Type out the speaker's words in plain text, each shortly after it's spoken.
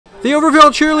The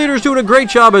Overfelt cheerleaders doing a great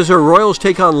job as our Royals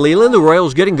take on Leland. The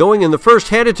Royals getting going in the first,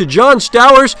 handed to John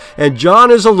STOWERS, and John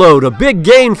is a load. A big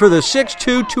gain for the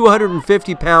 6'2",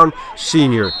 250-pound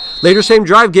senior. Later same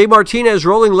drive, Gabe Martinez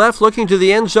rolling left, looking to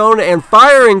the end zone and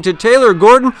firing to Taylor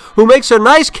Gordon, who makes a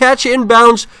nice catch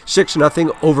inbounds, 6-0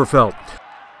 Overfelt.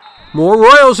 More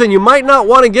Royals, and you might not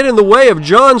want to get in the way of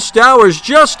John STOWERS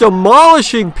just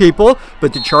demolishing people,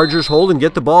 but the Chargers hold and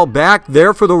get the ball back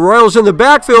there for the Royals. In the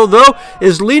backfield, though,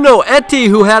 is LINO,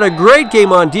 who had a great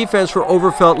game on defense for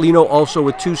Overfelt. LINO also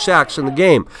with 2 sacks in the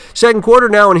game. Second quarter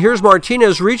now, and here's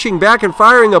Martinez reaching back and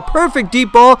firing a perfect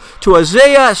deep ball to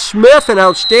ASZIAH Smith, an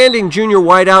outstanding junior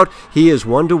wideout. He is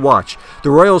one to watch. The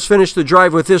Royals finish the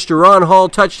drive with this DURON Hall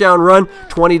touchdown run,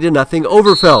 20-0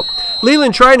 Overfelt.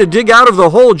 Leland trying to dig out of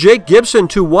the hole. Jake Gibson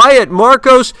to Wyatt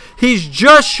Marcos. He's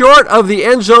just short of the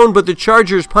end zone, but the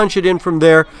Chargers punch it in from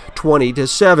there,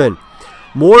 20-7.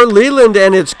 More Leland,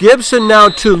 and it's Gibson now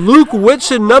to Luke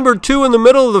Whitson, number 2 in the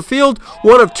middle of the field.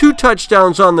 One of 2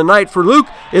 touchdowns on the night for Luke.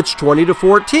 It's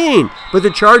 20-14. But the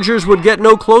Chargers would get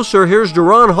no closer. Here's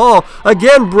DURON Hall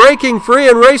again breaking free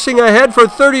and racing ahead for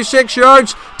 36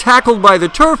 yards. Tackled by the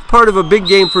turf, part of a big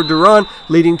game for DURON,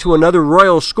 leading to another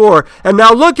Royal score. And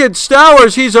now look at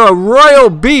STOWERS. He's a Royal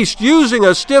beast, using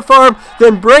a stiff arm,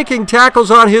 then breaking tackles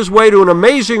on his way to an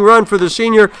amazing run for the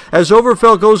senior, as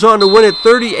Overfelt goes on to win it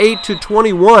 38-21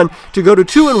 to go to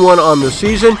 2-1 on the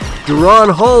season.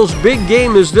 DURON Hall's big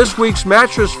game is this week's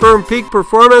Mattress Firm Peak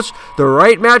Performance. The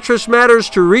right mattress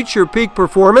matters to reach your peak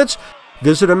performance.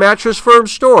 Visit a Mattress Firm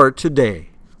store today.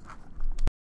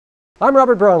 I'm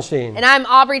Robert Braunstein. And I'm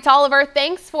Aubrey Tolliver.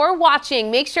 Thanks for watching.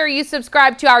 Make sure you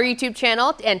subscribe to our YouTube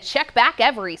channel and check back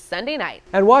every Sunday night.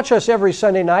 And watch us every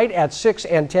Sunday night at 6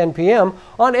 and 10 p.m.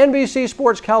 on NBC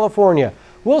Sports California.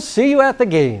 We'll see you at the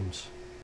games.